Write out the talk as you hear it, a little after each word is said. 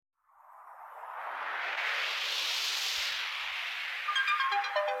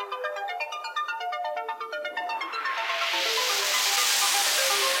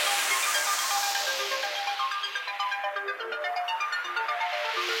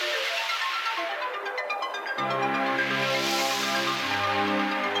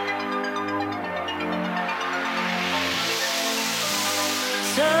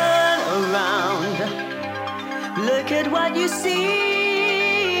Look at what you see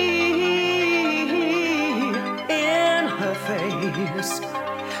in her face,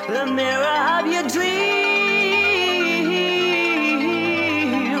 the mirror of your dream.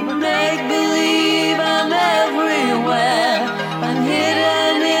 Make believe I'm everywhere, I'm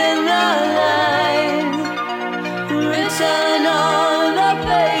hidden in the light. Written on the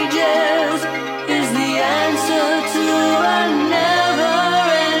pages is the answer to a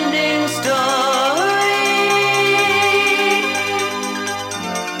never-ending story.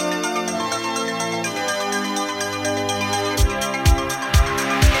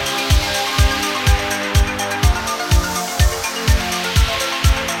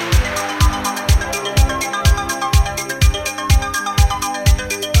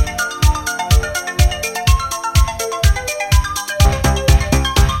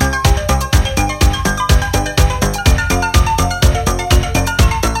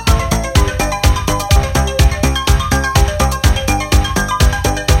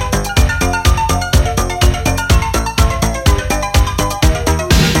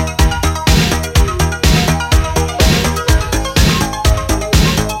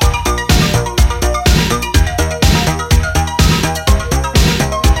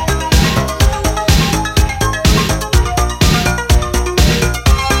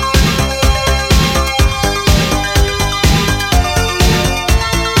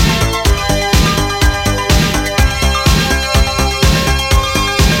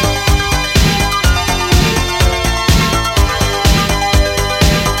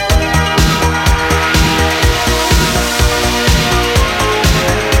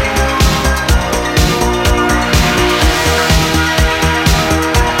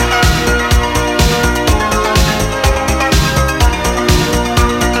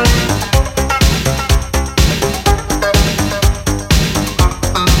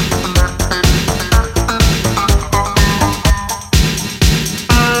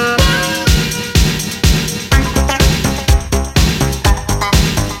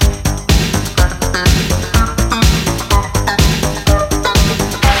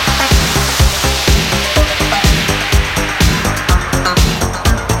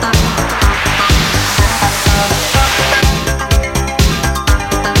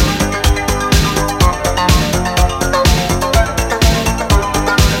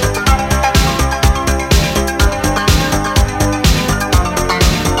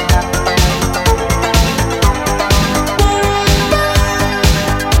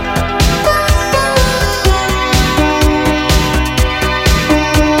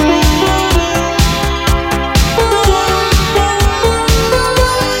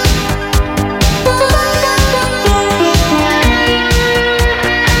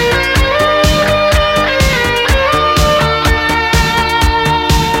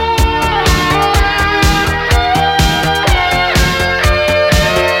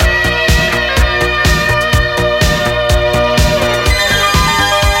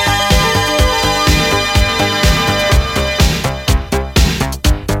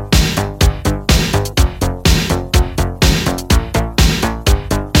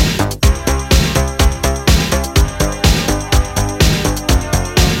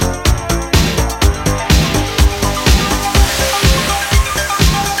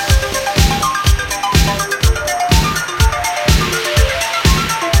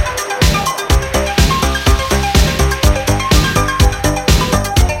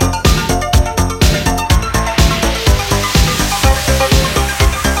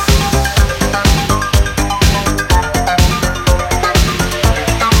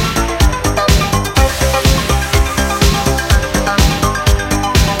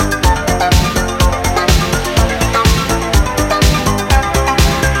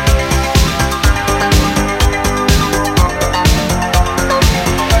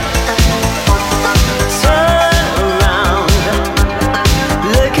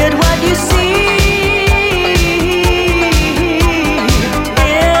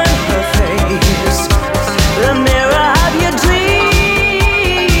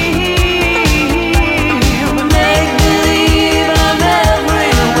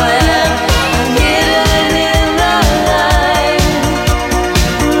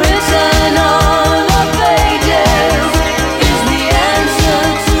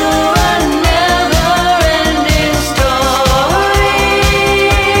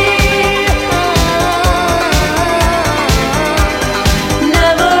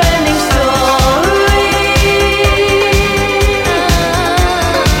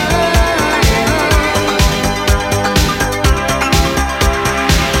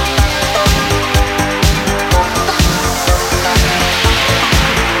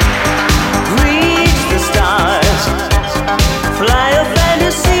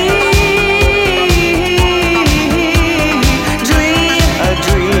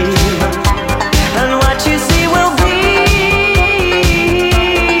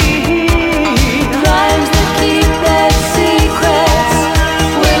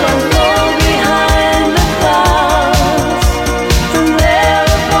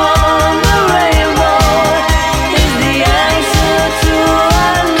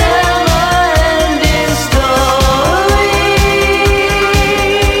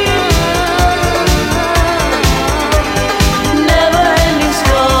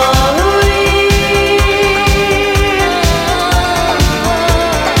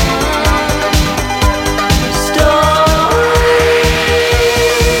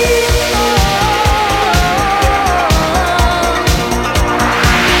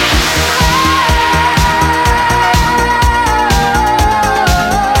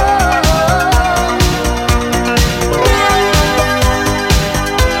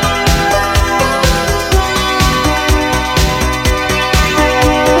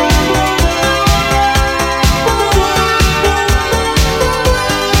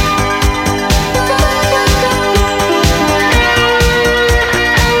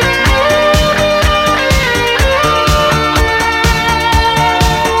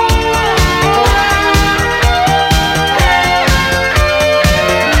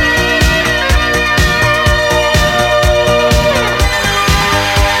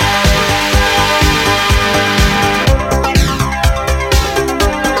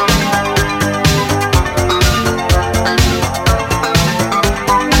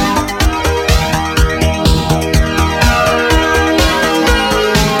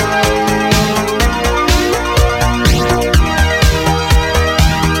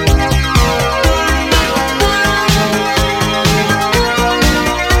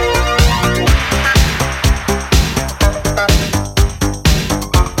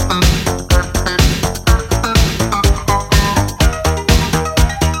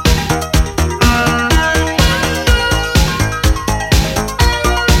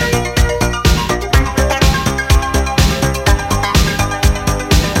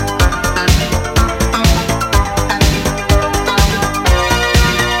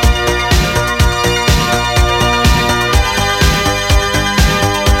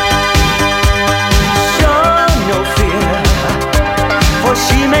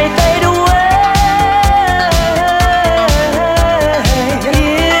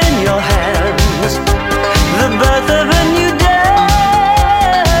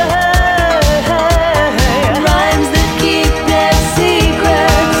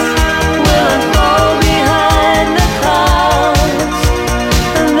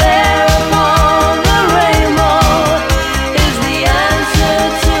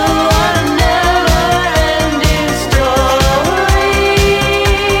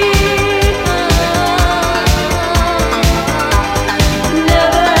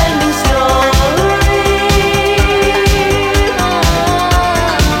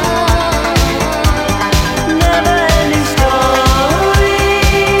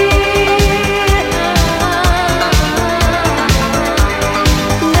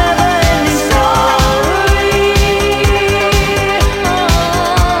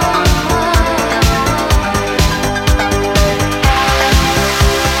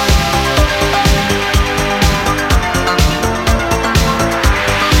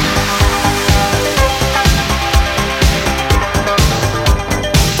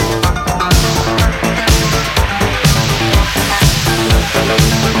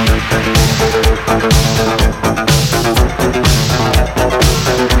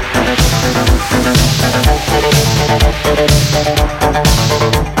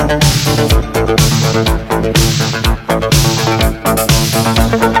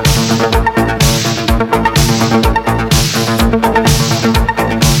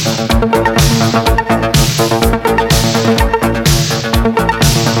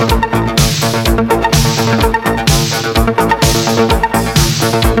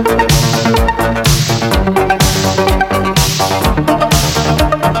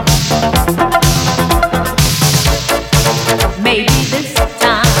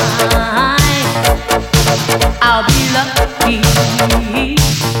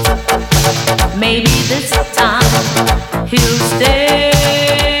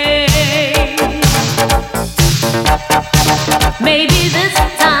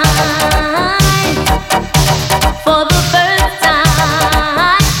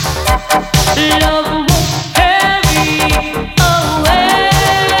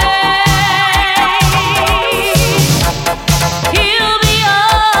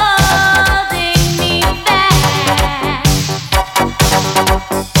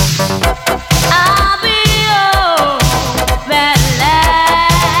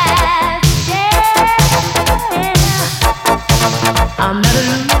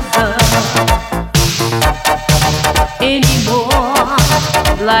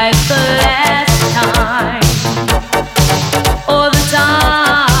 like the last time or the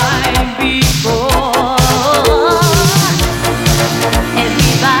time before.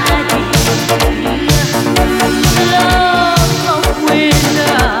 Everybody loves a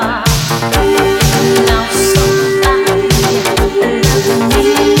winner. Now somebody loves me.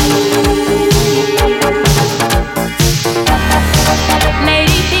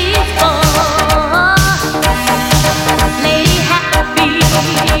 Lady peaceful, lady happy.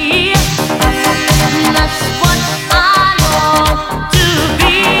 That's what I long to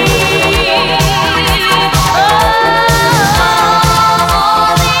be. Oh,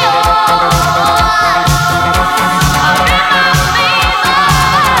 the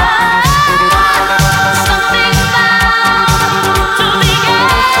something bound to begin.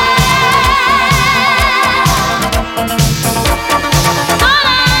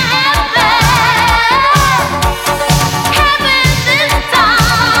 Gonna happen this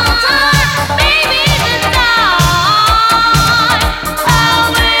time, baby, this time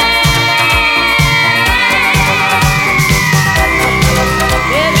I'll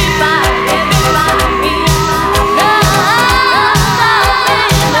Everybody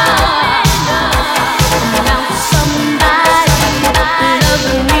now somebody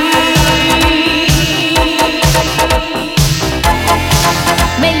loves me.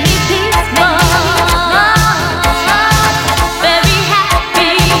 Make me peaceful, very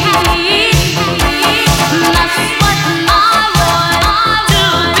happy. That's what I want to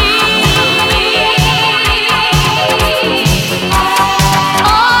be.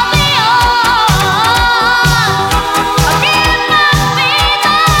 All the give my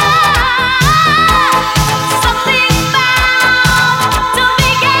fever, something bound to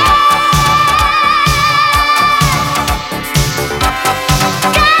begin.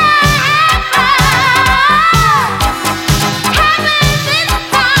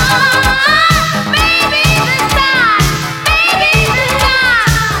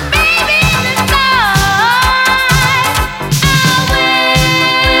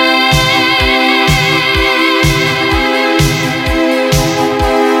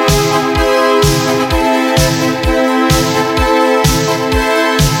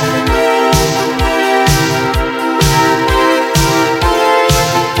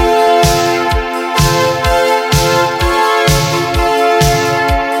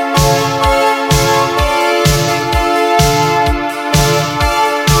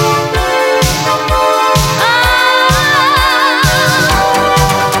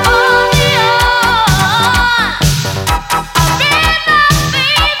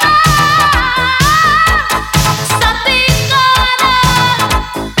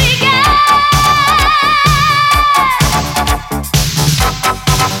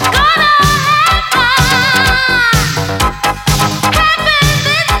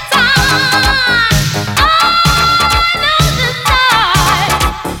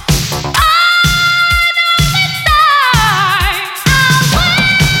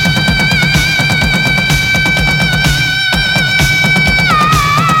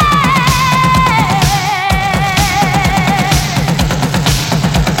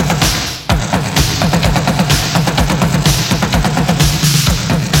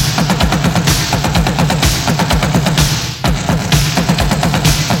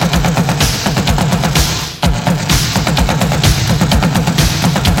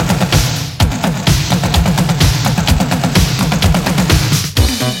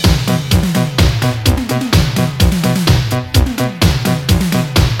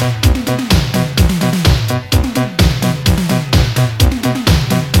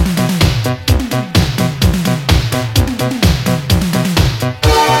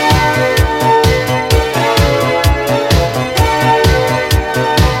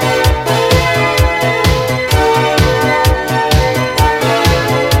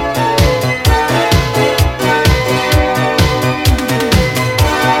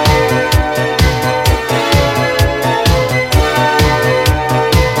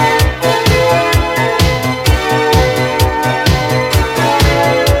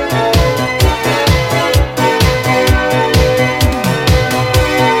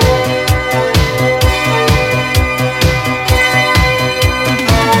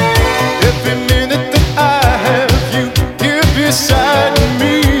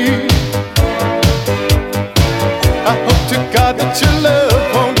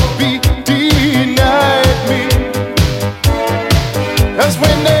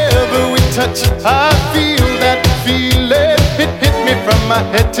 I feel that feeling hit me from my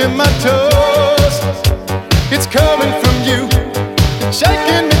head to my toes. It's coming from you, it's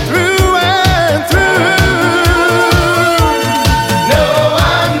shaking me through and through. No,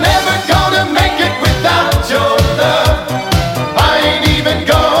 I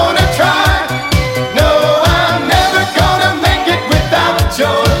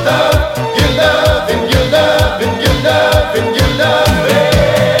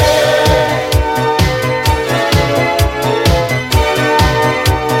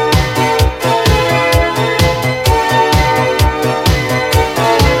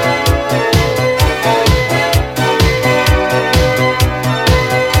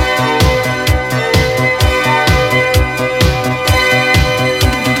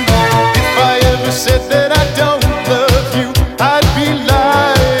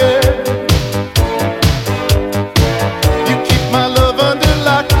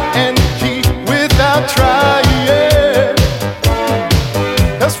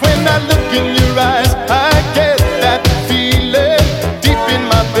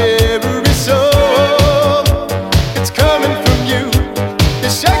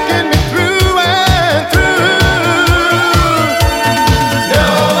shaking me through and through. No,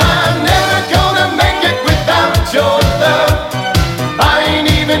 I'm never gonna make it without your love. I ain't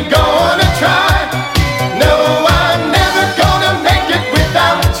even gonna try. No, I'm never gonna make it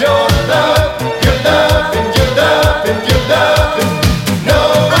without your love. Your love and your love and your love. No,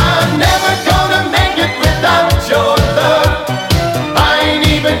 I'm never gonna make it without your love. I ain't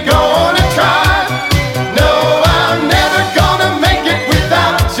even gonna try. No, I'm never gonna make it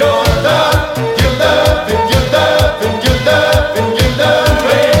without your love. Your love and your love and your love and your love.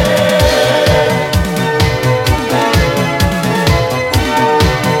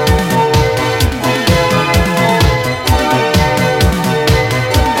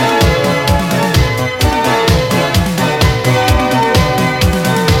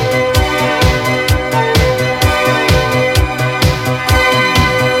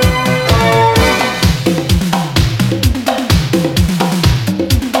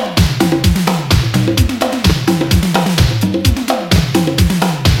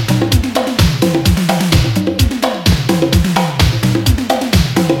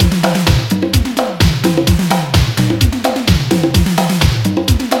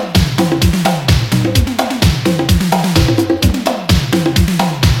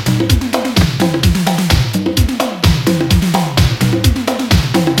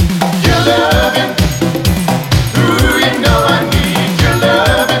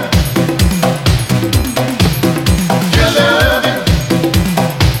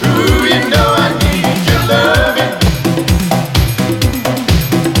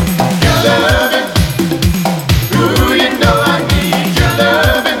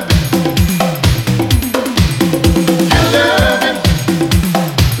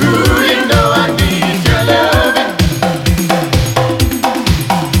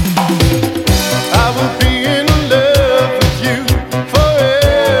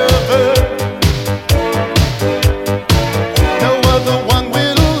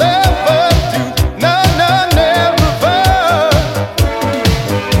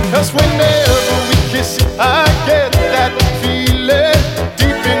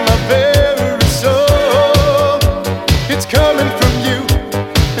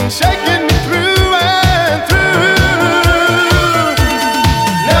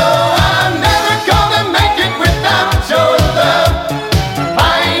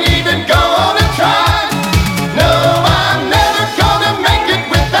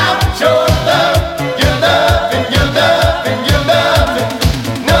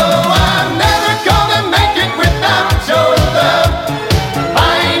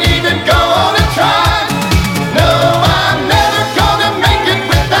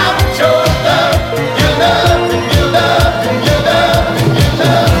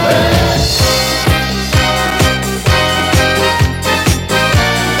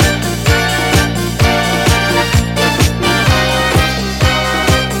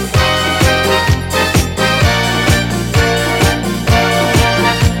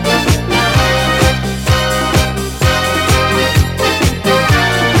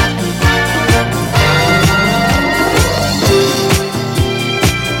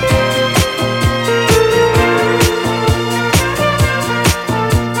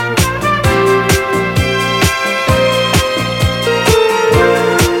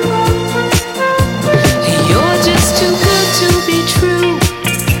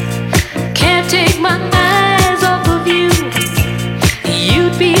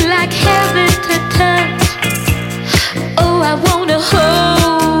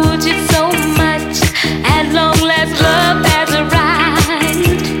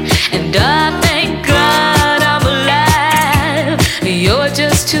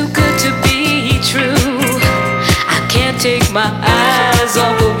 My eyes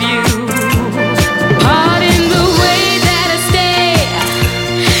off of you. Pardon the way that I stare.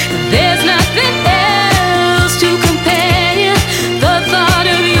 There's nothing else to compare. The thought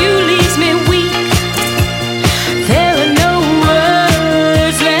of you leaves me weak. There are no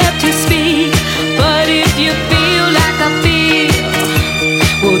words left to speak. But if you feel like I feel,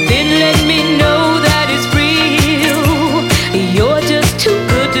 well then let me know that it's real. You're just too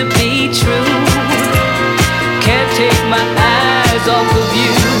good to be true. Can't take my eyes off of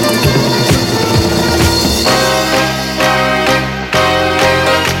you.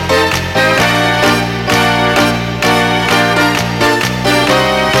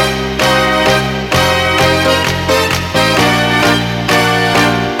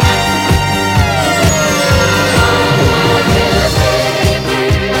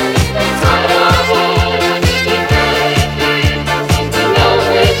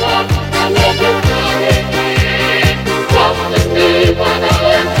 Bye.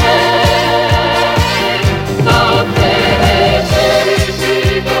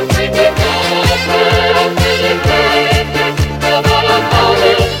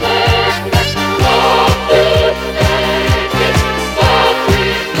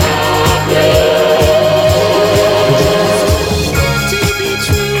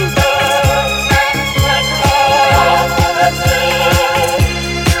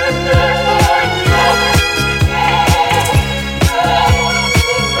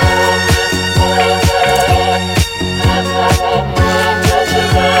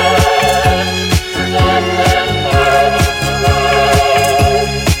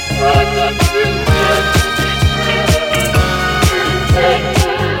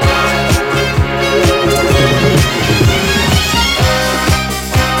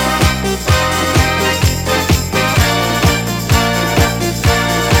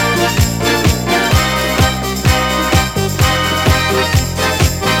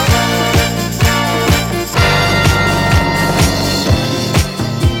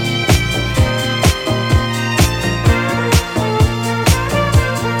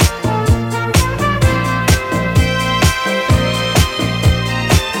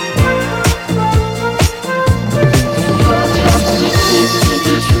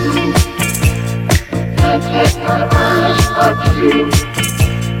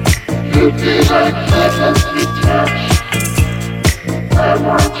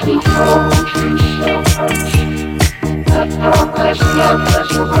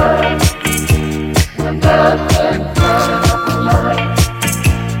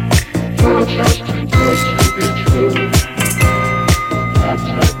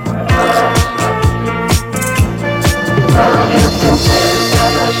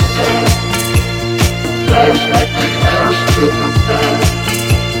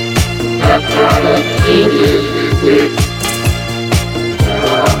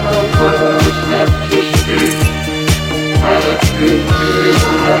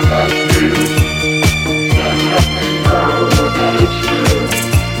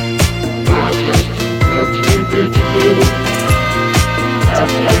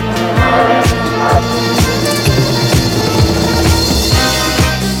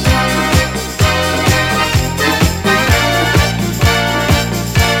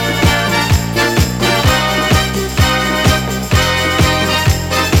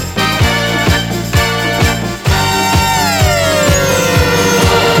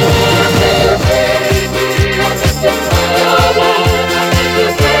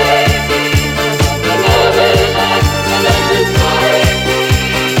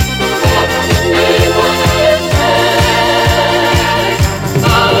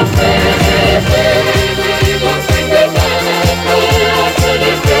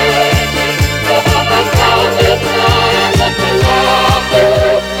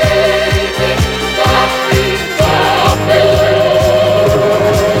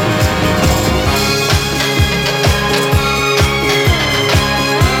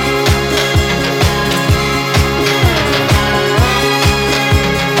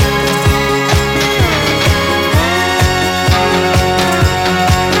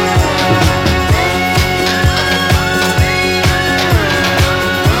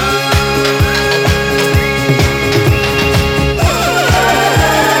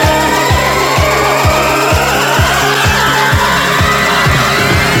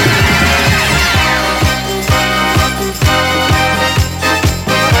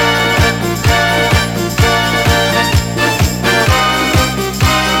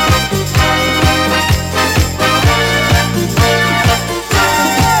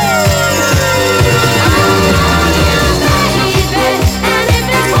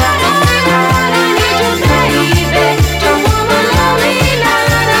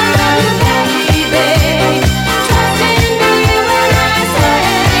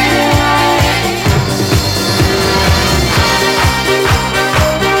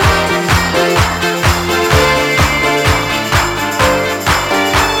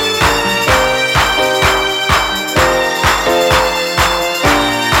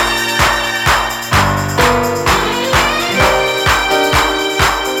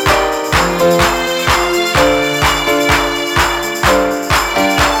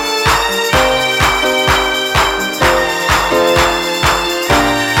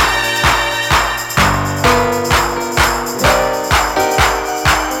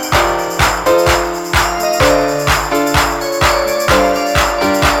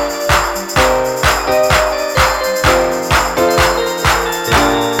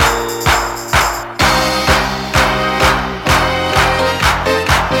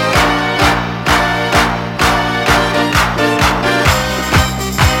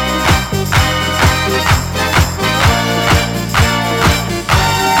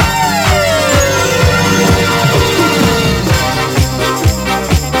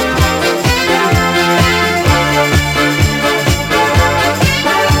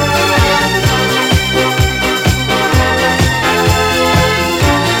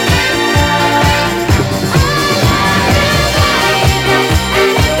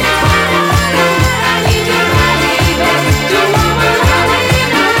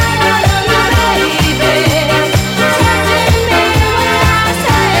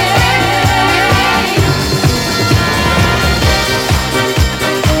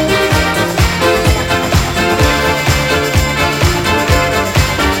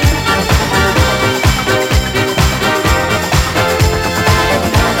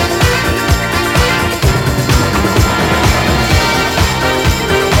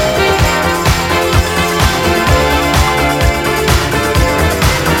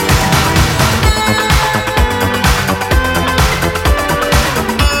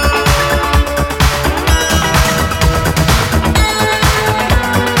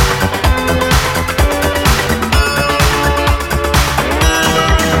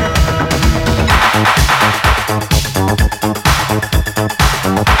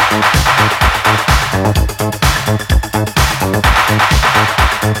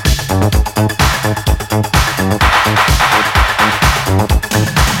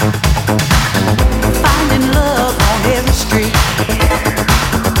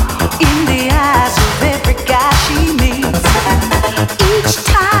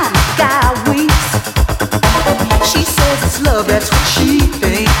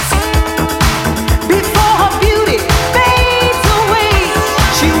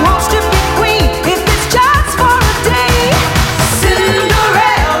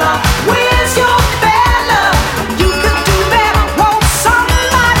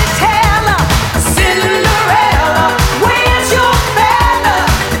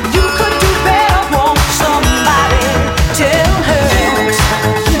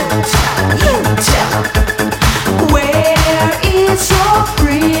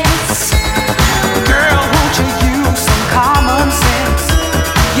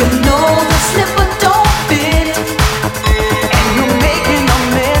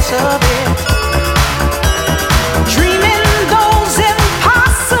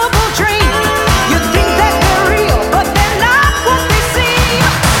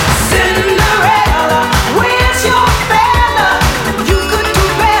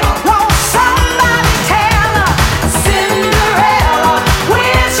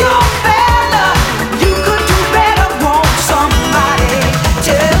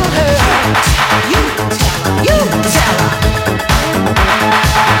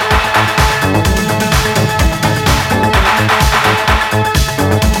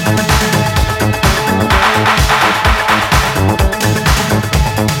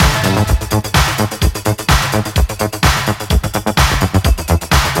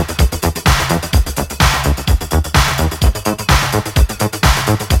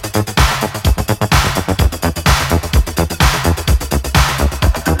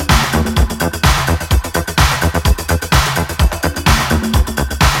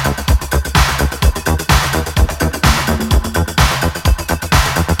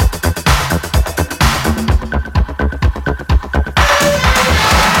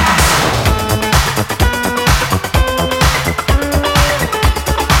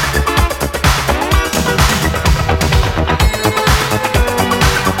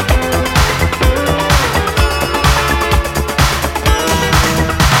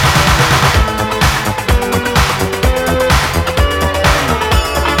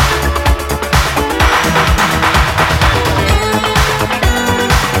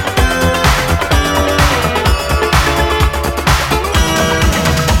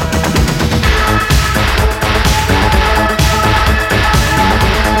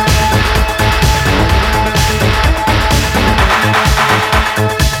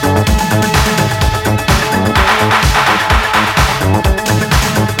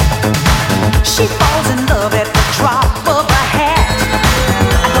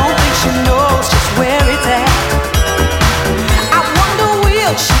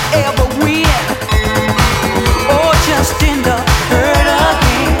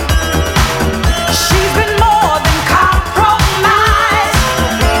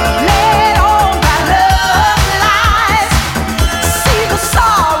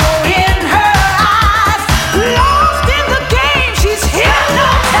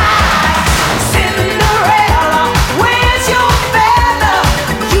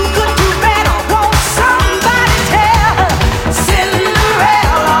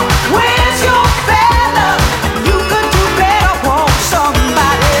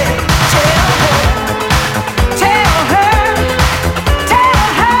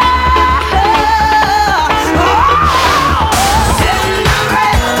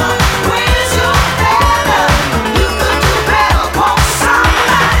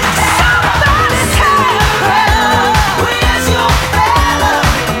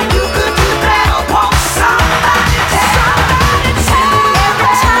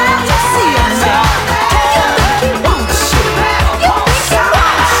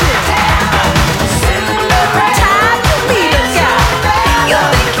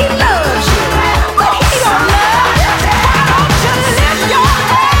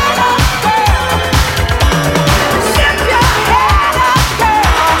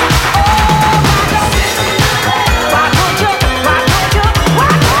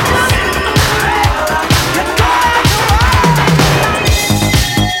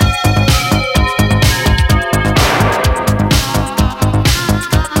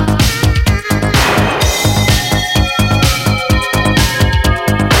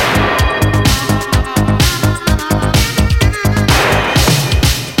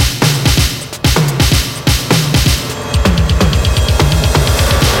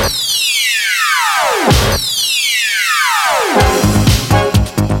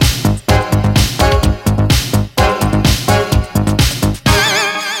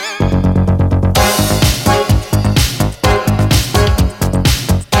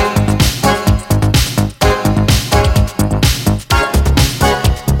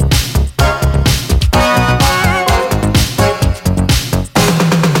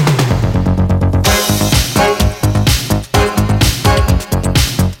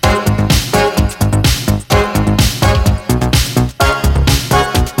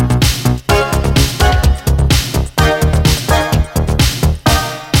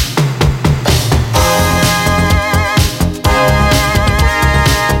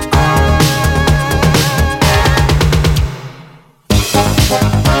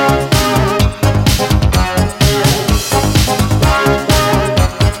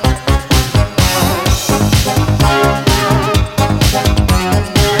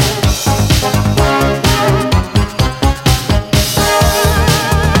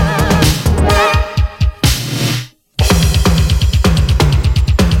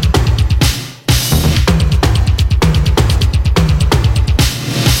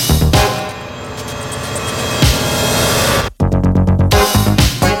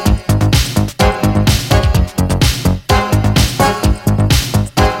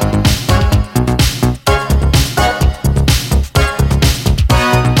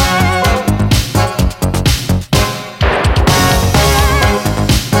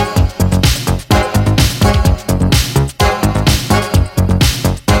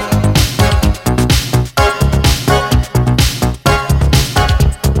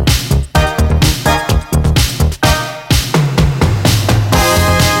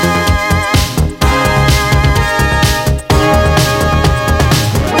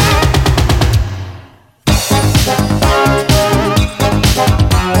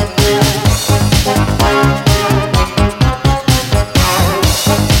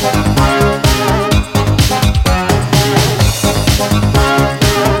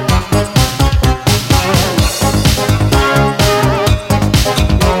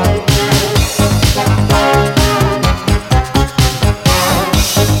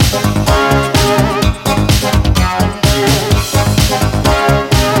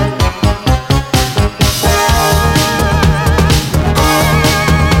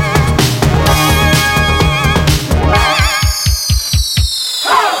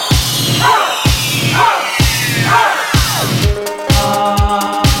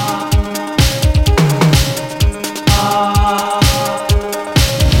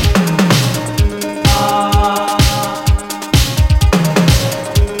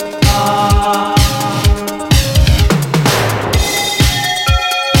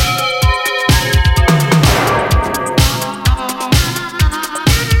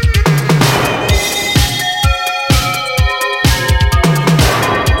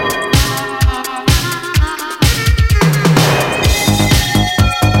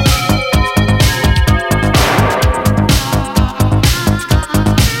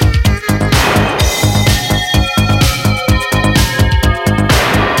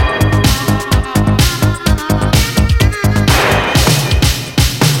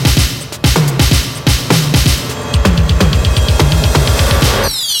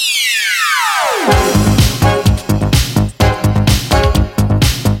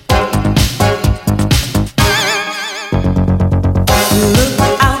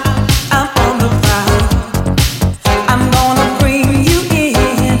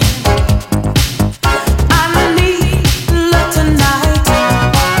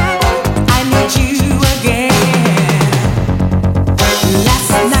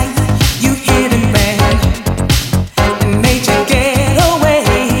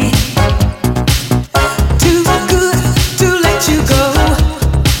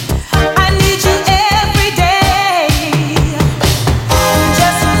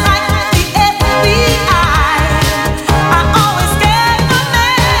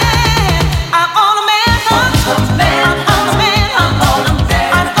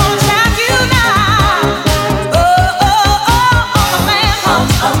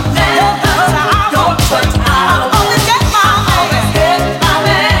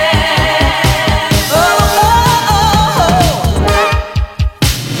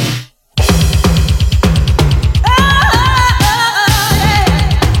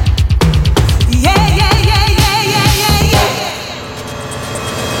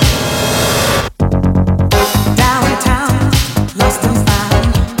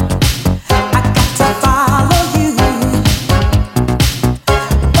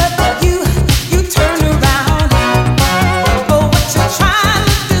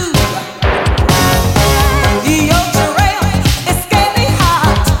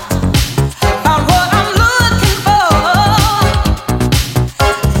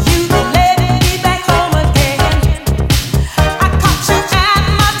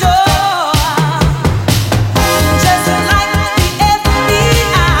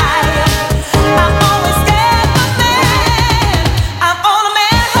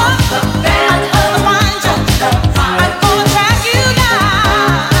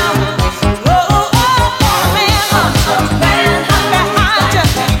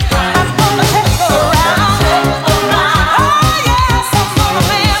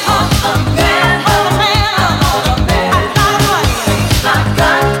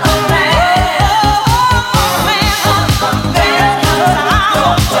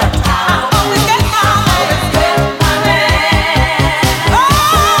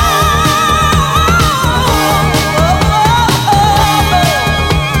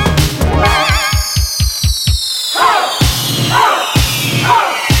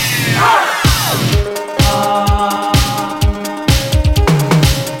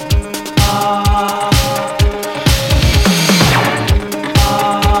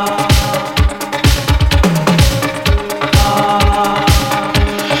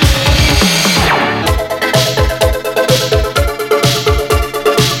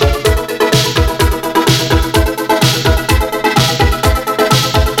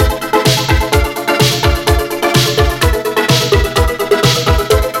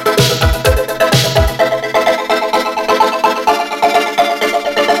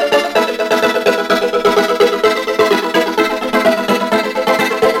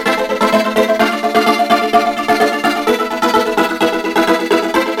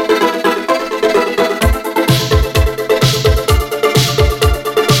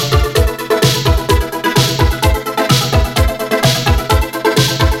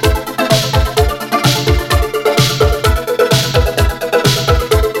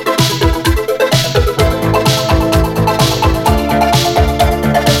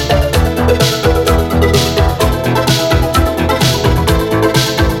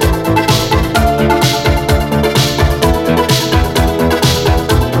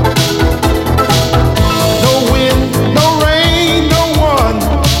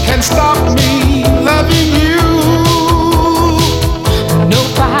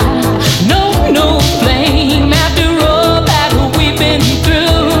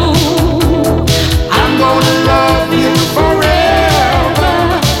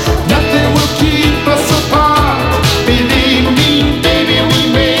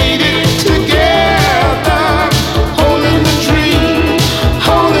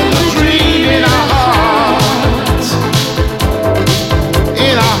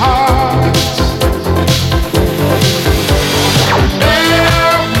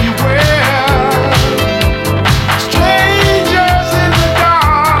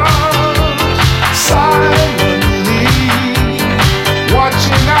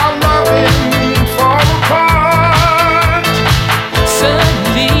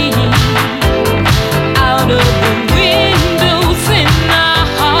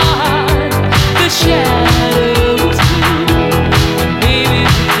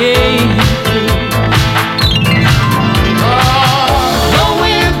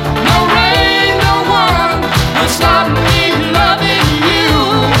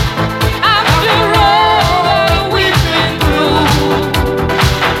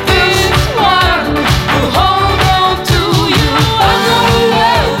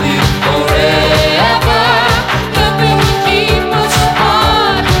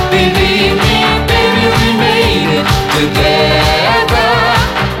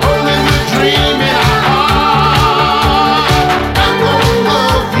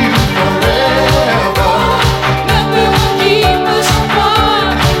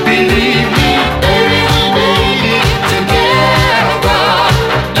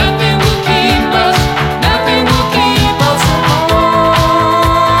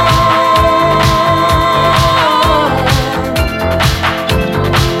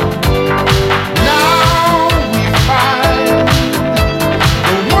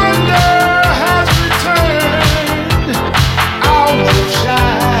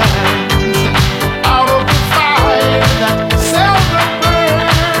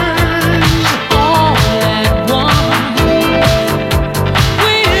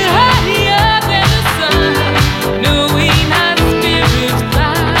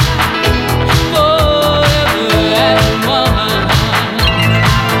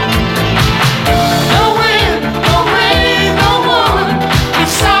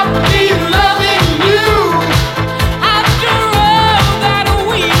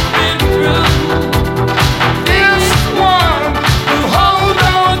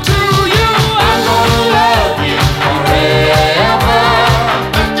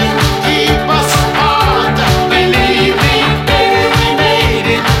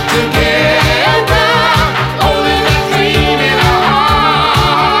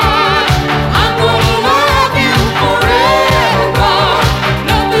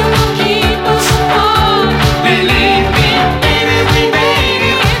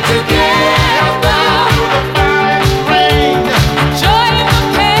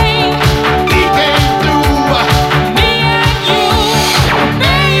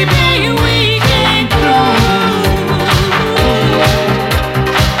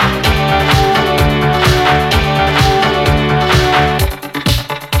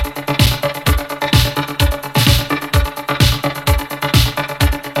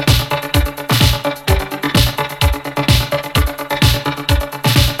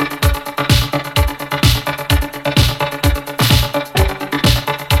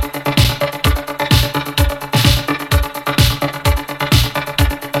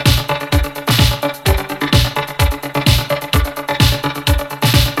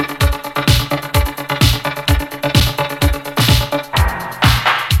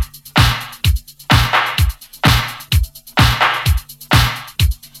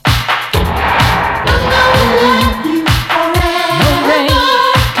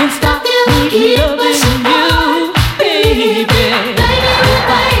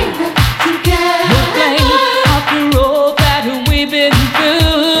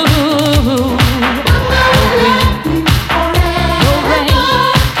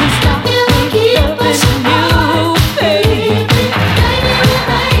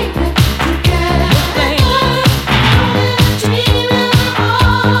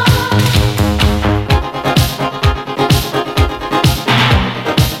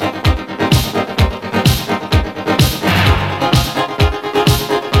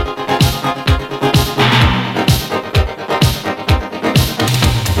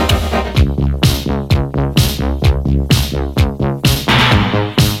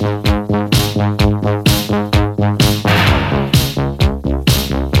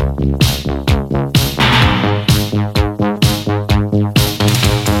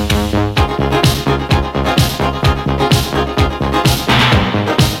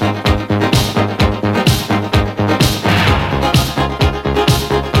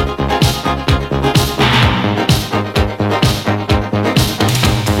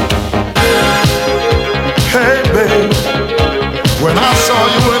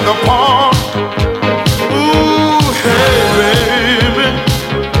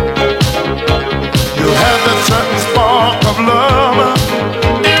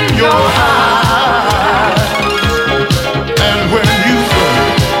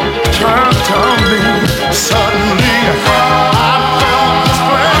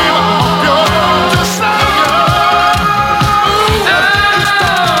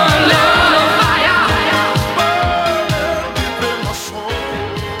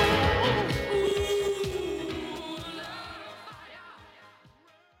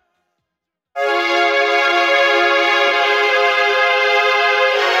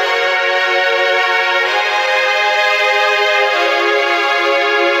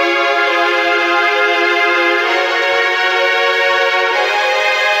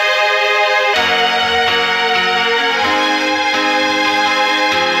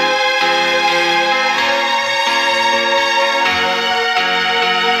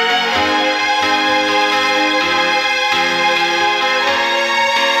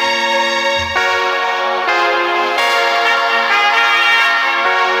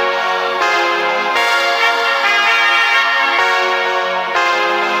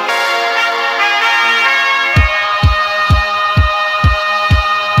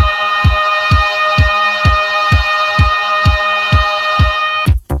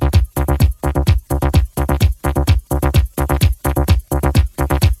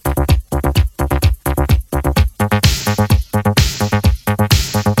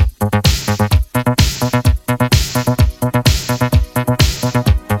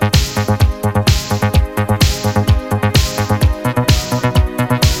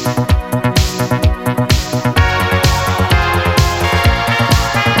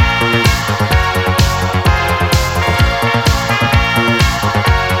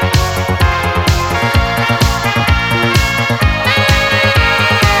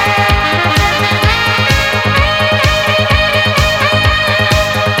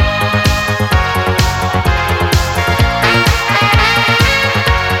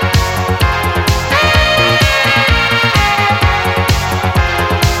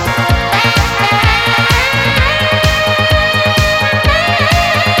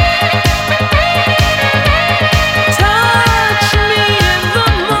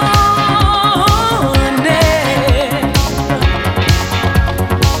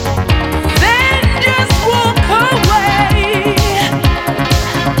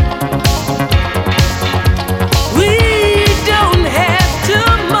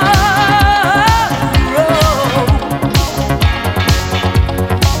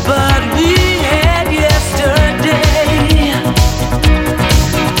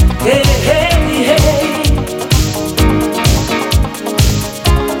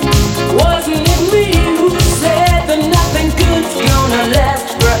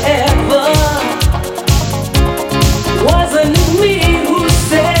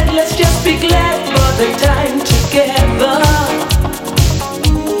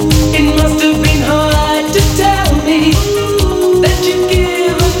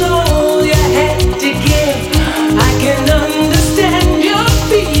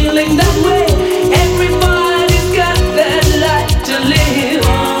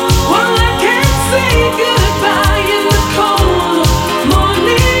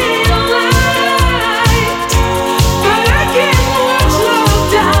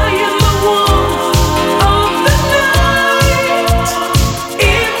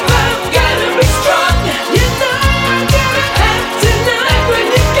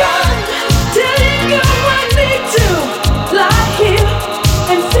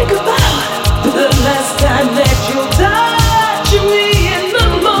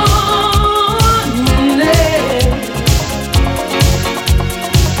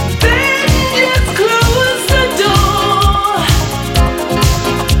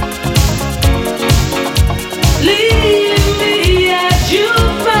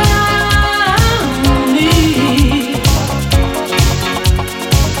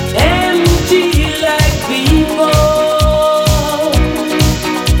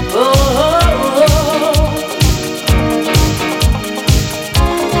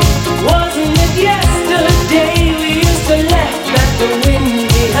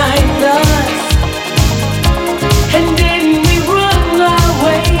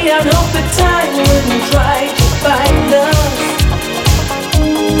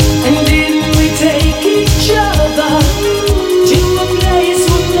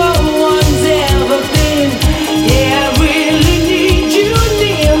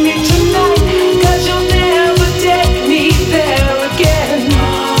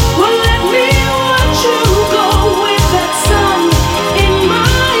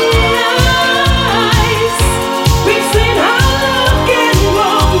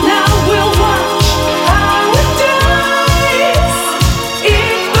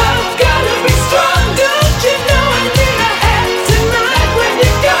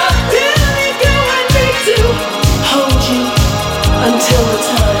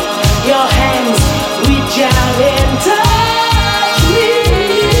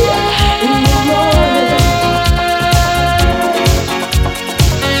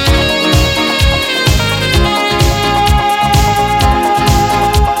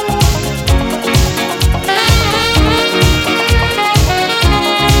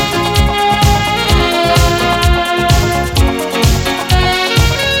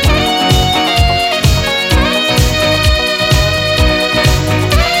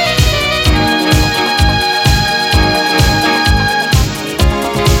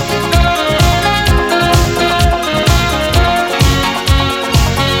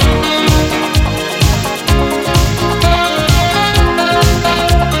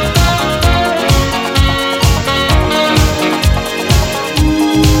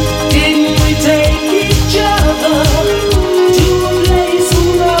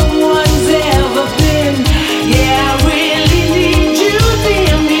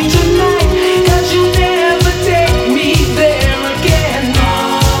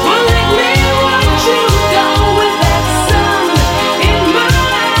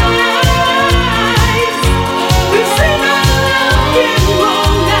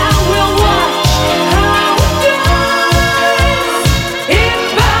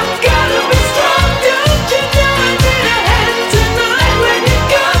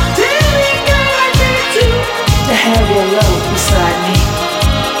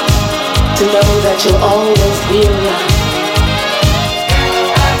 that you'll always be around.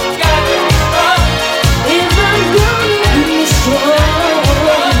 If I'm gonna be strong,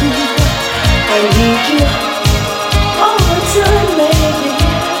 I need you all the time, baby.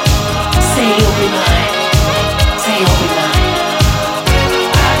 Say you'll be mine. Say you'll be mine.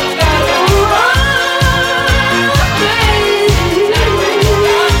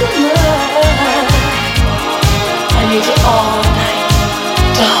 I need you all night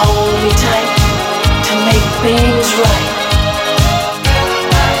to hold me tight, to make things right.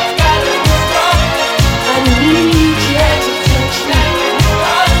 I need you to touch me.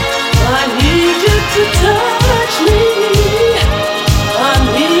 I need you to touch me. I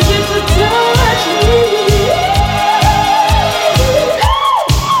need you to touch me.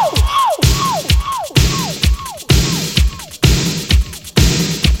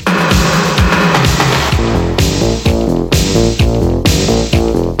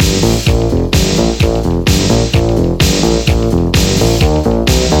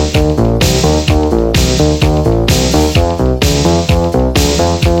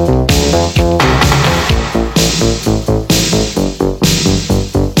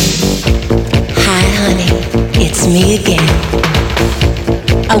 Me again.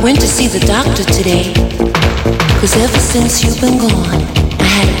 I went to see the doctor today, 'cause ever since you've been gone, I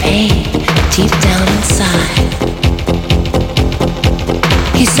had a pain deep down inside.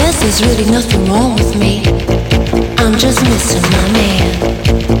 He says there's really nothing wrong with me, I'm just missing my man.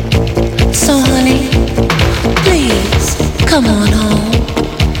 So honey, please come on home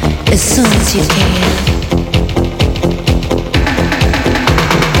as soon as you can.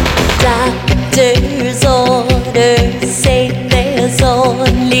 Doctor's orders say there's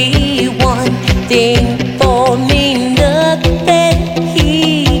only one thing for me, nothing he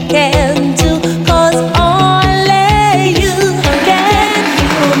can do, 'cause only you can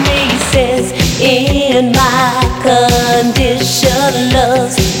heal me. Says in my condition,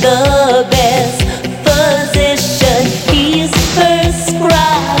 love's the best physician. He's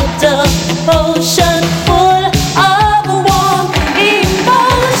prescribed a potion full of warm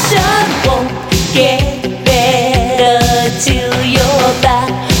emotion. Won't get better till you're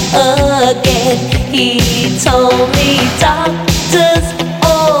back again. He told me doctor's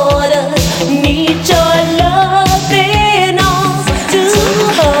orders need your loving arms to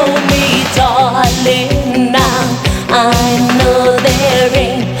hold me, darling. Now I know there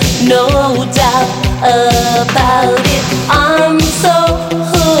ain't no doubt about it. I'm so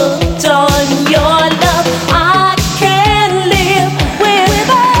hooked on your love, I can't live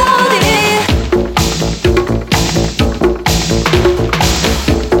without it.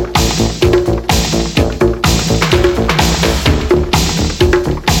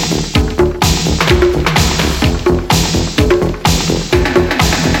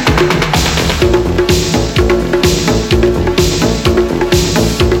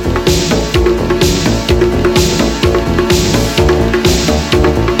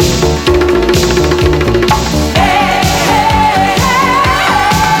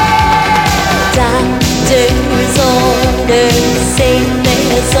 Doctor's orders say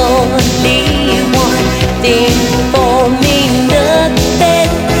there's only one thing for me, nothing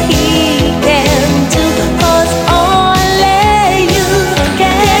he can do, 'cause only you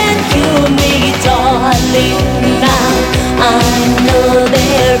can cure me, darling. Now I know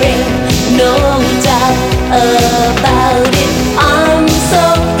there ain't no doubt about it. I'm so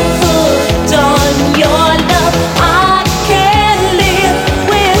hooked on your love, I can't live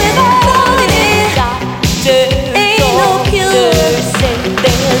without it. Ain't no cure, say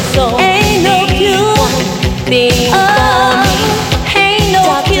there's only one thing for me. Ain't no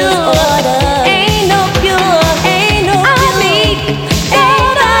cure, ain't no cure, ain't no cure. I need a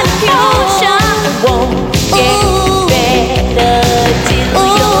potion. Won't get better till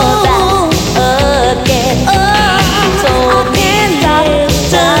you're back again. He told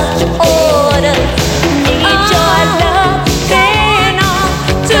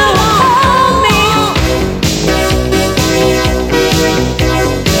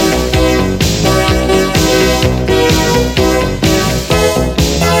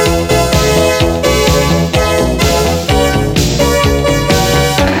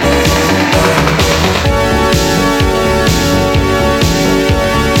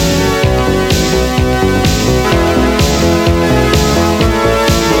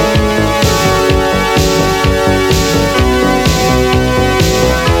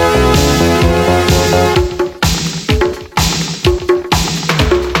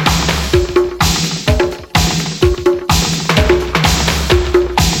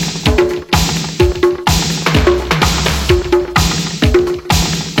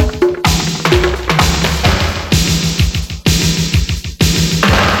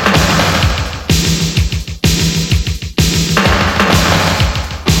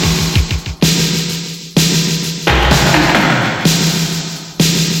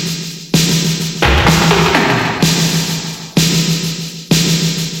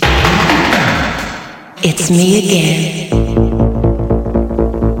It's me again.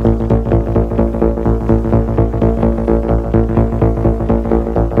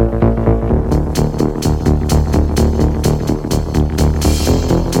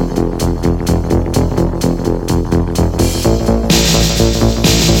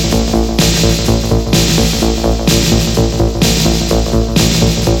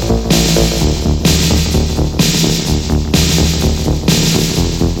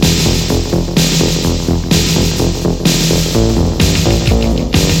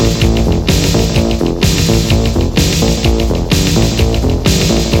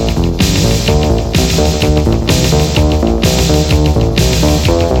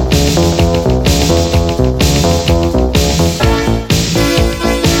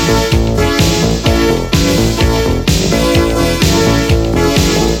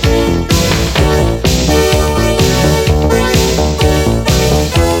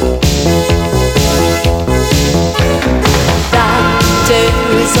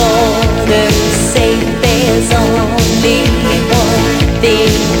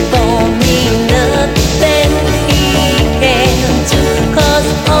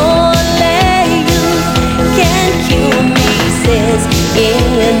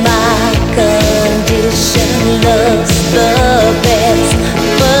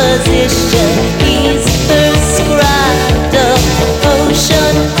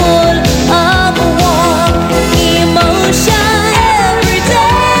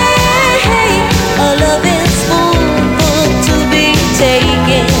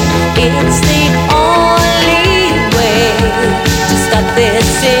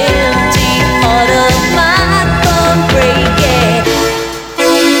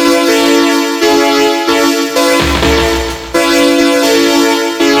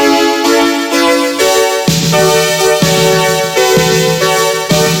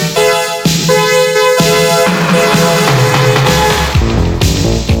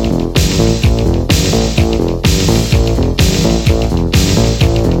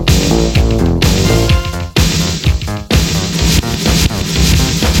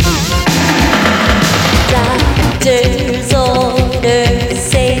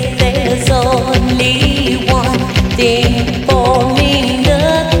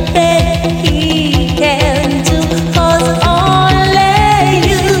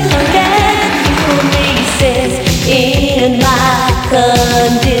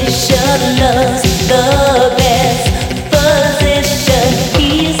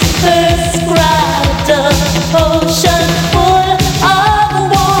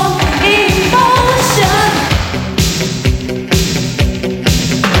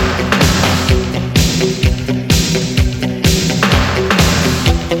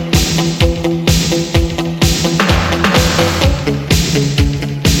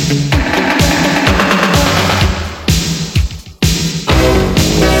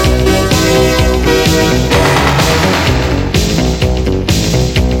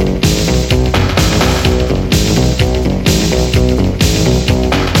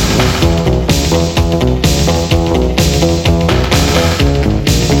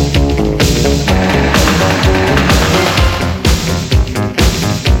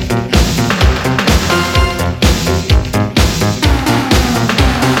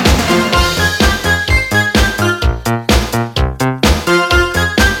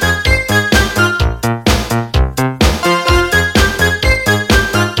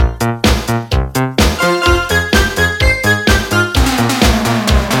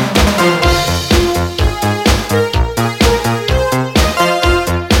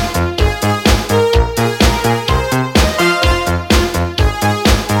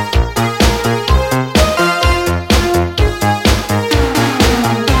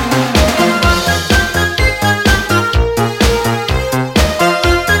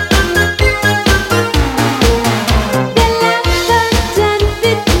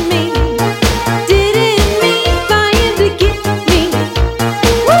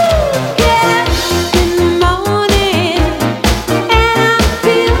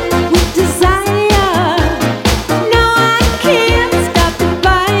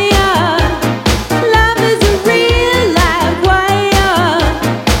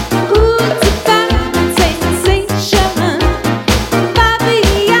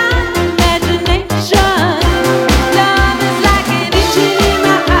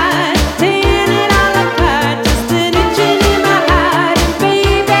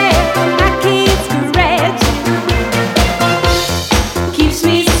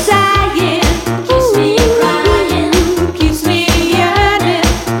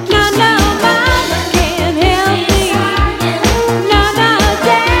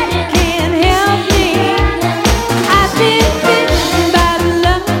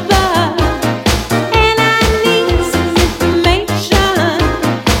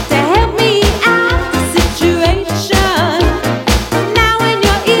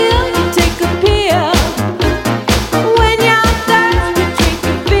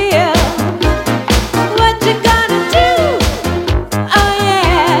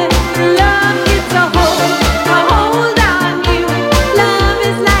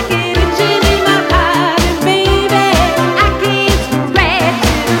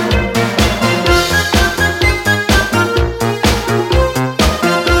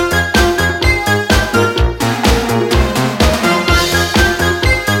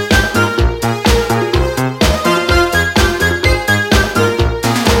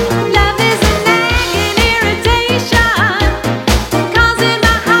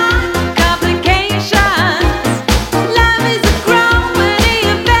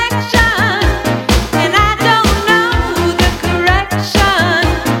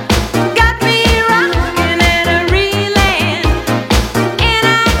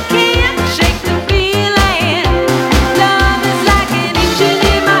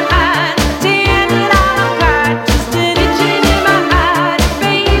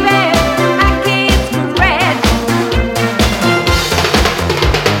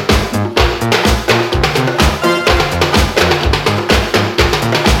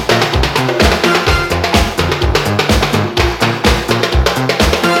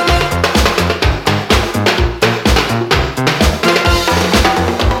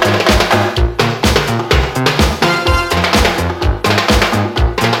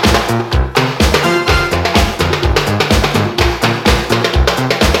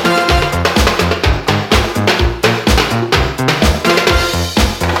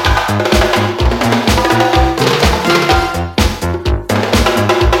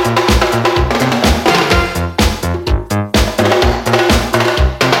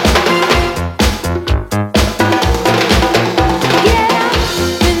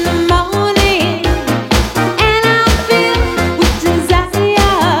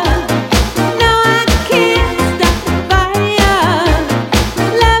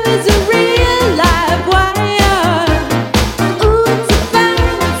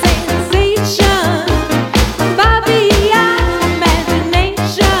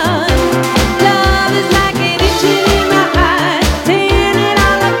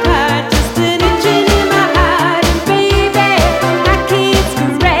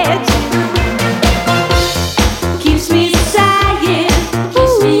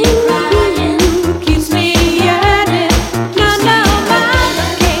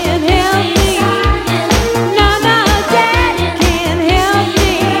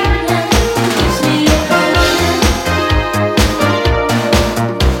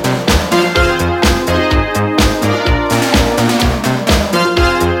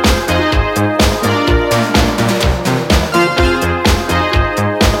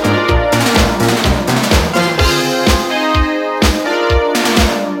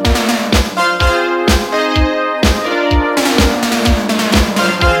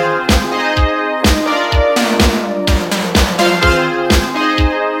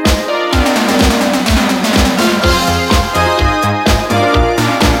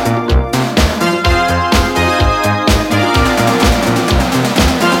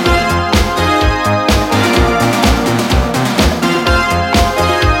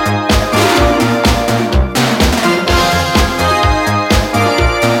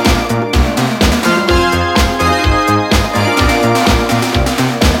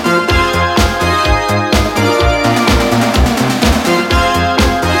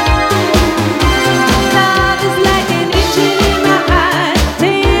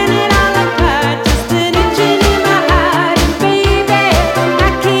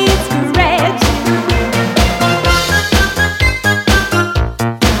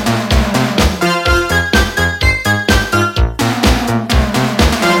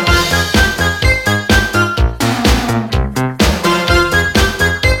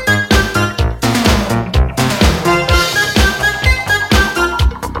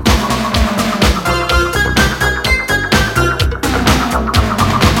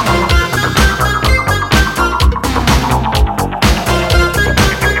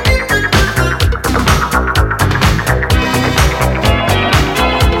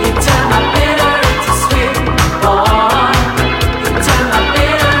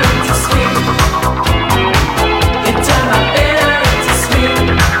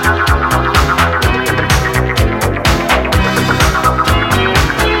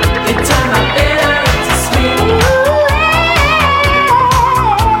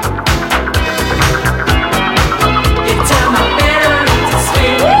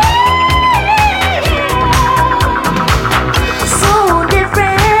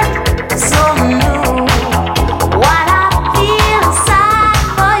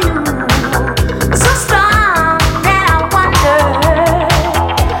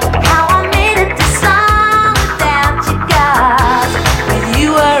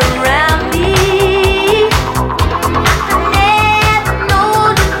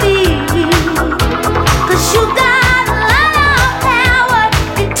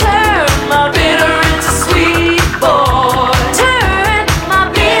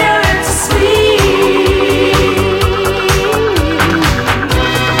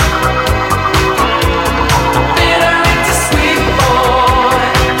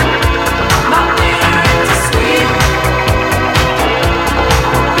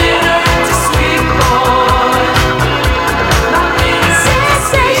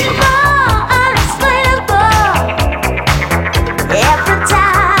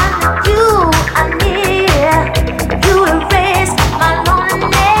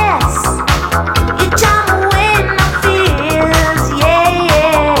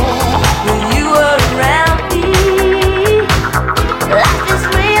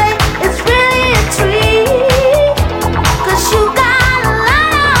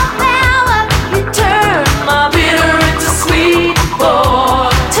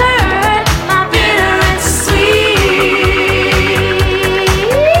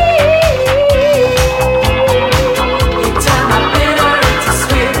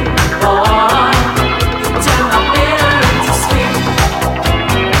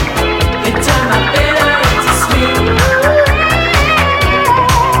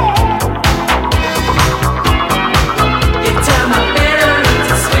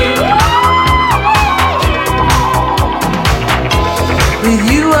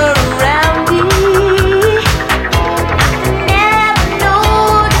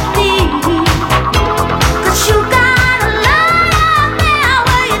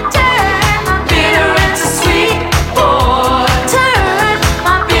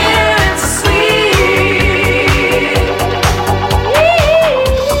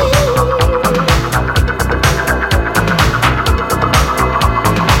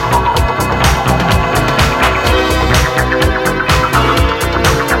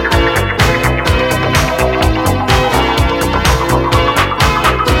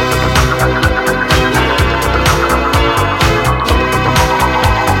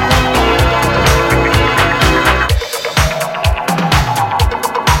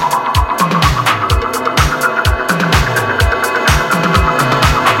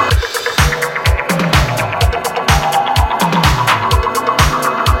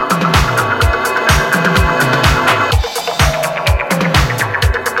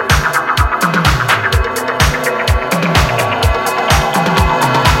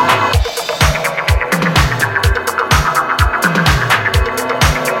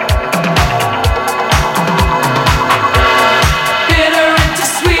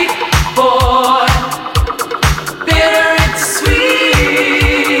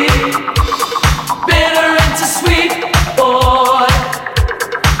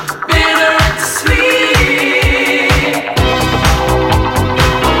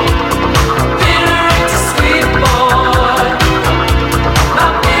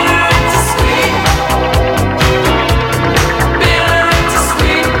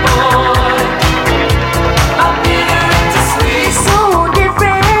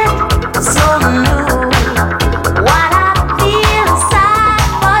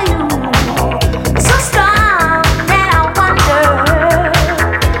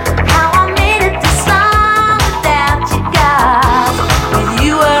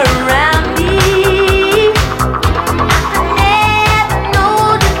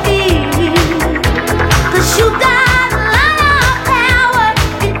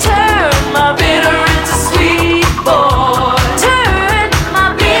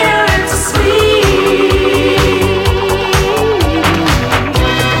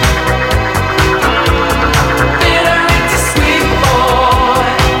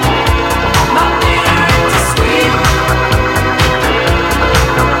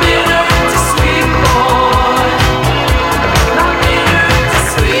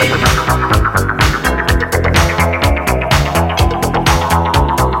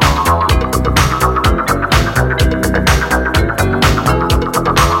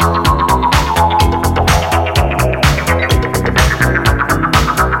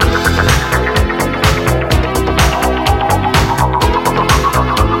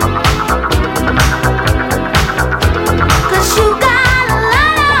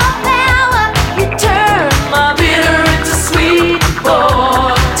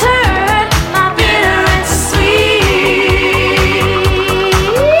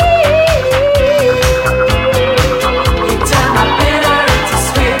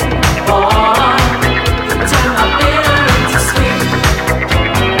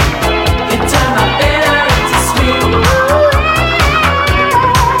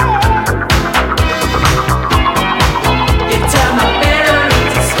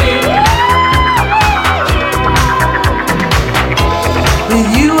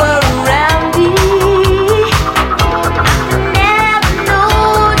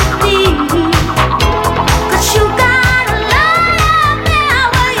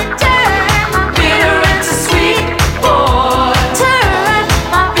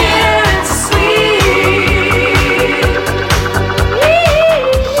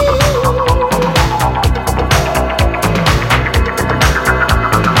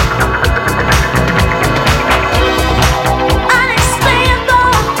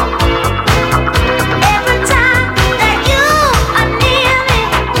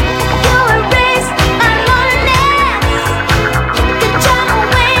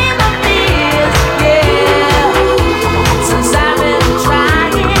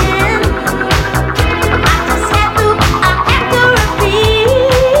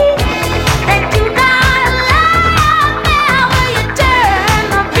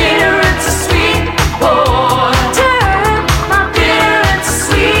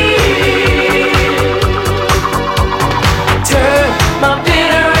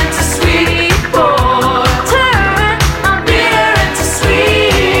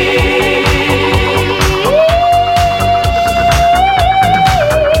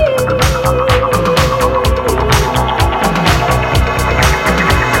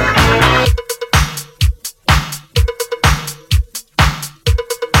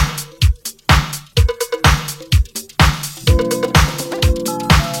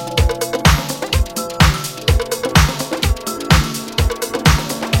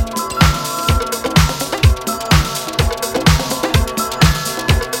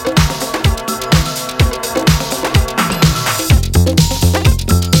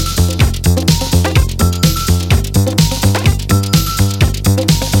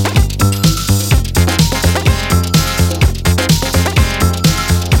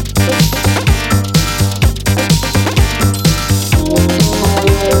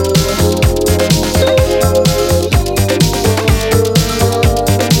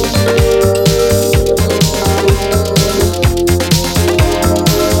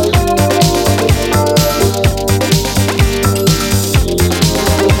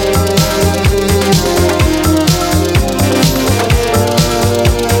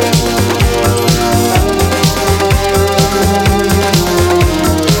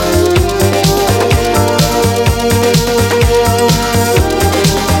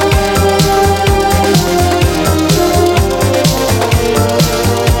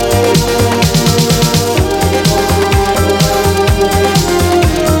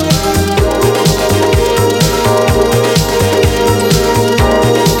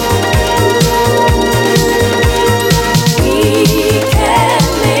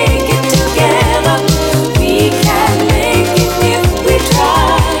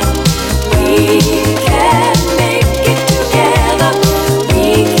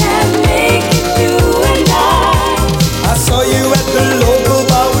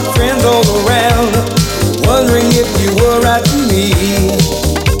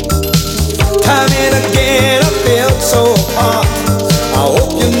 Time and again I felt so apart. I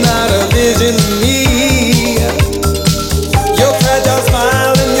hope you're not a vision of me. Your fragile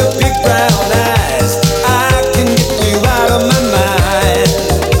smile and your big brown eyes, I can get you out of my mind.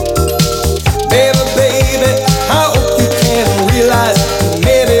 Baby, baby, I hope you can realize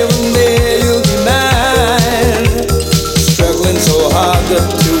maybe one day you'll be mine. Struggling so hard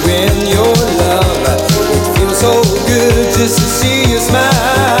to win your love. It feels so good just to see you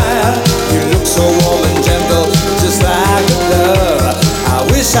smile. You look so warm and gentle, just like a dove. I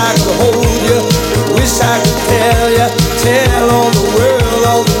wish I could hold you, wish I could tell you, tell all the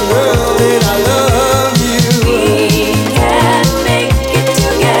world that I love you. We can make it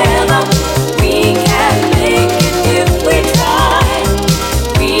together. We can make it if we try.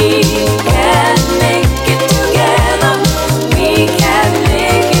 We can make it together. We can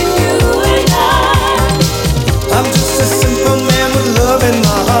make it, you and I. I'm just a simple man with love in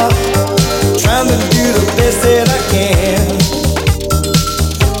my heart, trying to do the best that I can.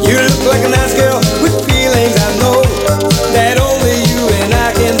 You look like a nice girl with feelings I know that only you and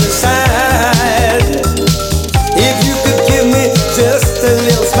I can decide. If you could give me just a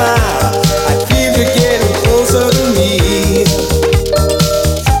little smile, I'd feel you're getting closer to me.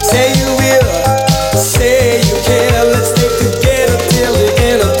 Say you will, say you care, let's stay together till the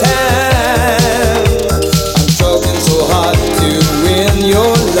end of time. I'm struggling so hard to win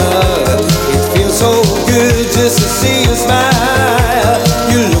your love. It feels so good just to see you smile.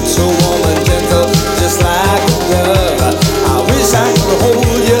 You look so warm and gentle, just like a dove. I wish I could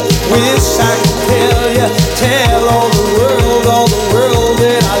hold you, wish I could tell you, tell all the world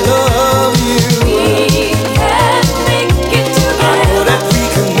that I love you. We can make it I know together. that we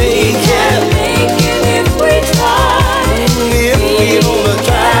can make Can it make it if we try. if we wanna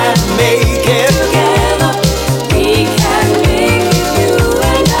try to make it. Together, we can make it, you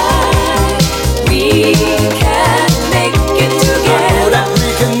and I. We can make it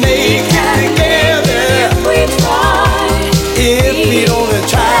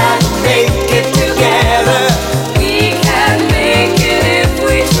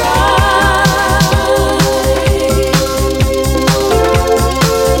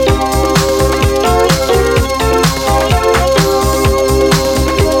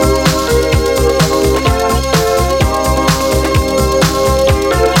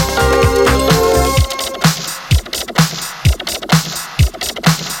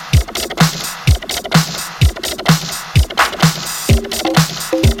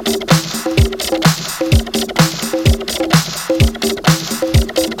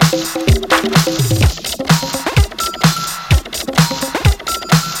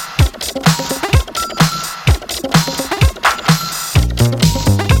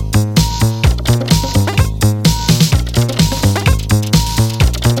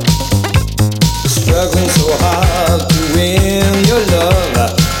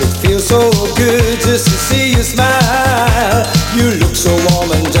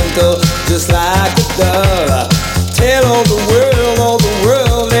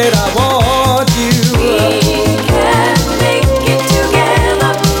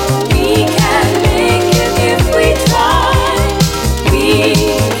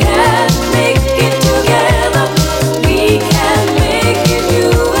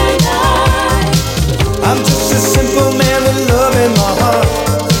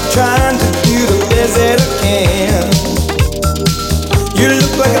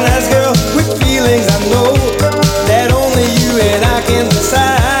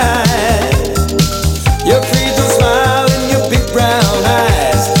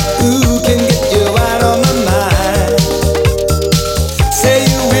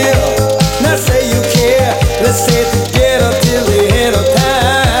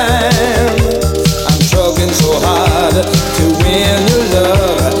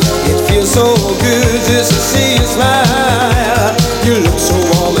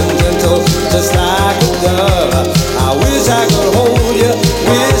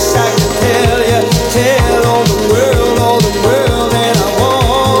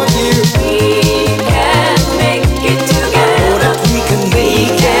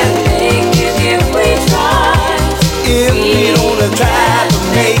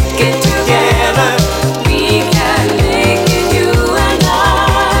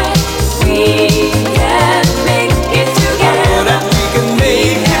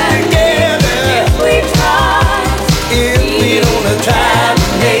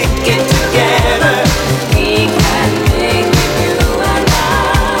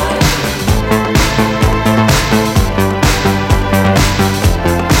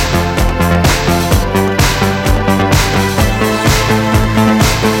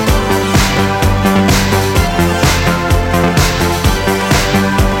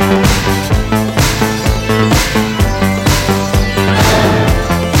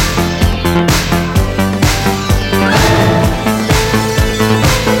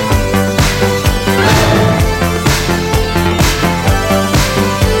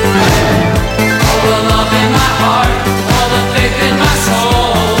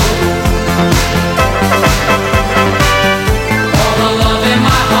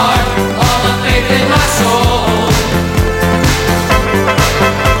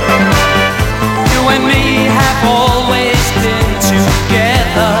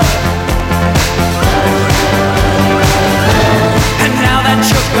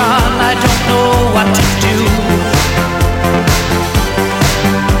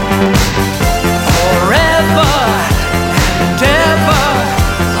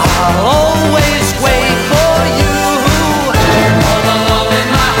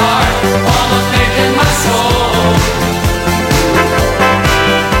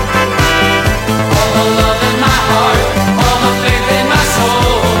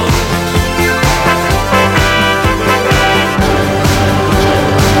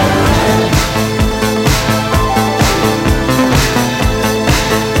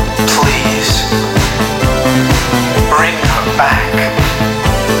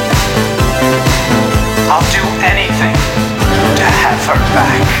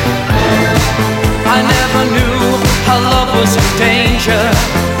always in danger.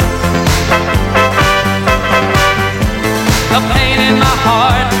 The pain in my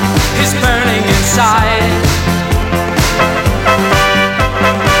heart is burning inside.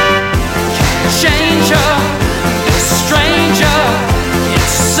 Can't change her, this stranger.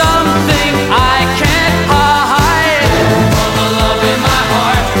 It's something I can't hide. All the love in my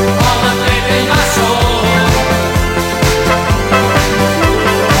heart, all the faith in my soul.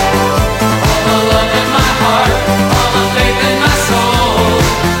 All the love in my heart, all the faith in my soul.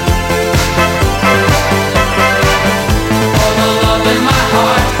 All the love in my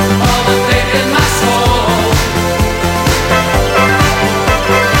heart, all the faith in my soul.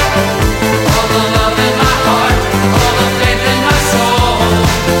 All the love in my heart, all the faith in my soul.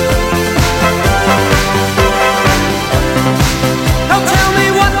 Now tell me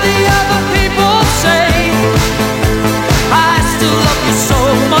what the other people say. I still love you so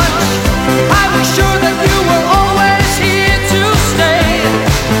much. I was sure that you were always here to stay.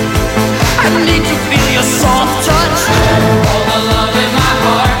 I need to feel your soft touch. All the love in my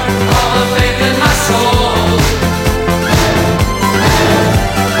heart, all the faith in my soul.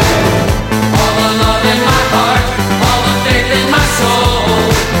 All the love in my heart, all the faith in my soul.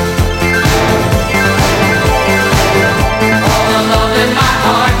 All the love in my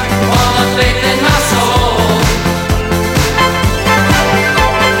heart, all the faith in my soul.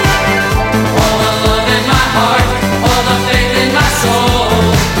 All the love in my heart, all the faith in my soul.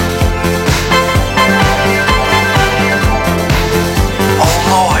 Oh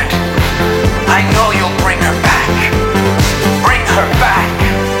Lord, I know you'll bring her back. Bring her back.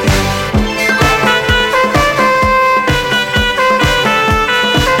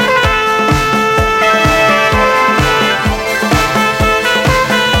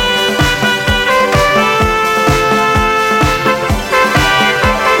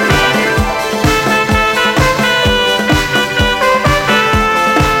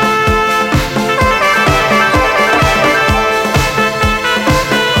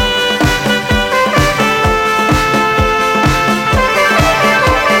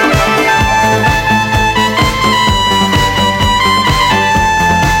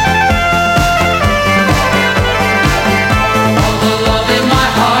 All the love in my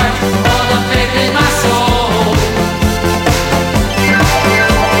heart, all the faith in my soul.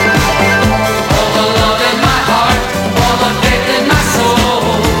 All the love in my heart, all the faith in my soul.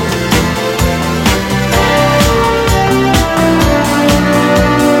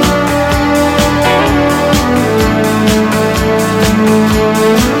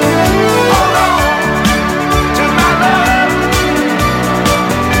 Hold on to my love.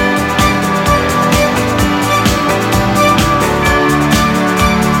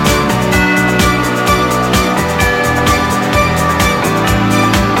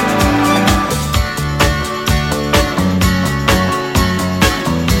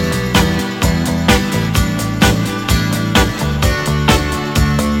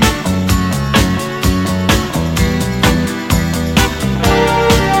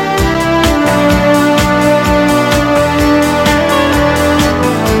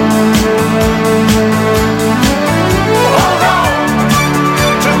 Hold on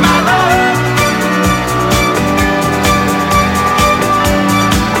to my love.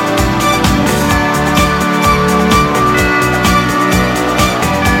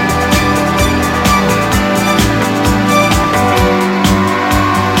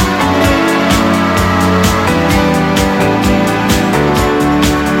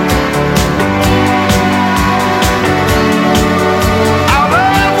 Our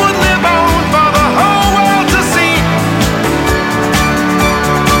love would live on for the whole world to see.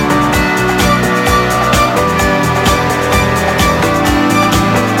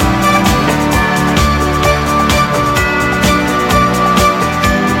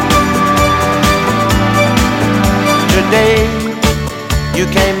 Today you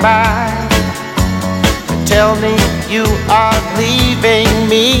came by to tell me you are leaving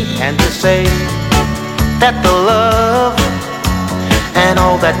me and to say that the love and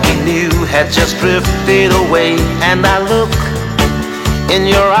all that we knew had just drifted away. And I look in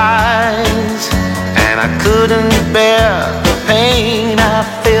your eyes and I couldn't bear the pain I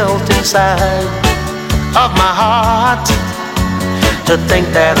felt inside of my heart, to think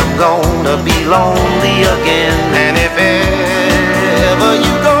that I'm gonna be lonely again. And if ever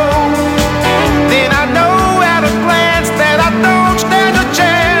you go, then I know at a glance that I don't stand a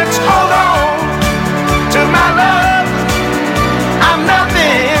chance. Hold on to my love, I'm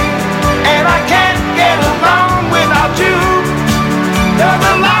nothing, and I can't get along without you. You're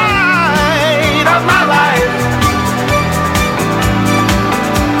the light of my life.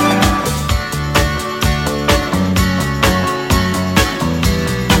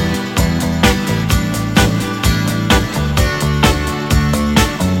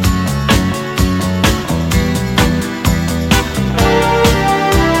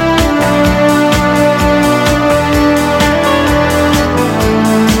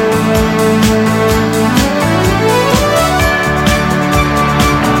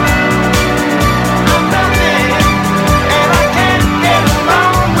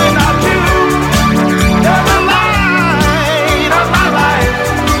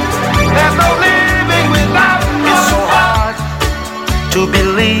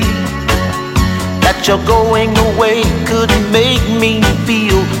 that you're going away could make me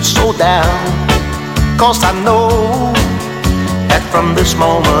feel so down. 'Cause I know that from this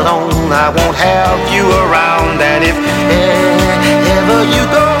moment on I won't have you around. And if ever you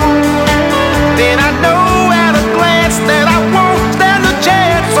go, then I know at a glance that I won't stand a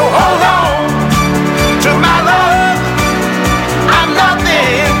chance. So hold on to my love, I'm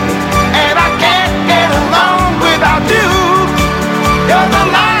nothing, and I can't get along without you. You're the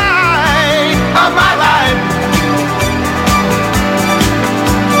light of my life.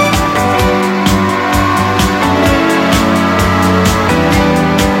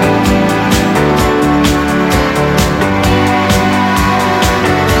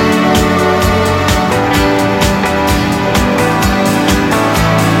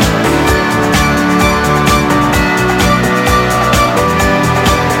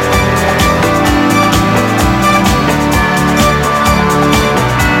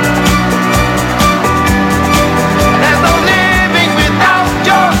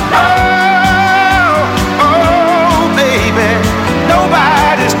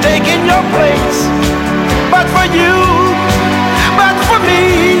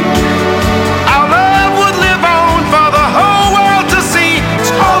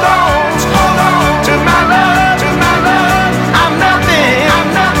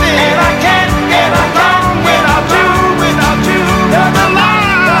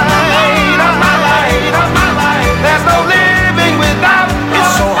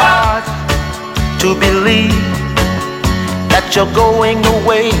 You're going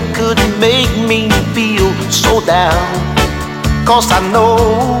away could make me feel so down. 'Cause I know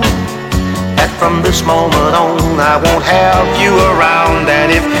that from this moment on I won't have you around. And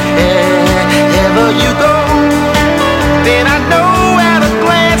if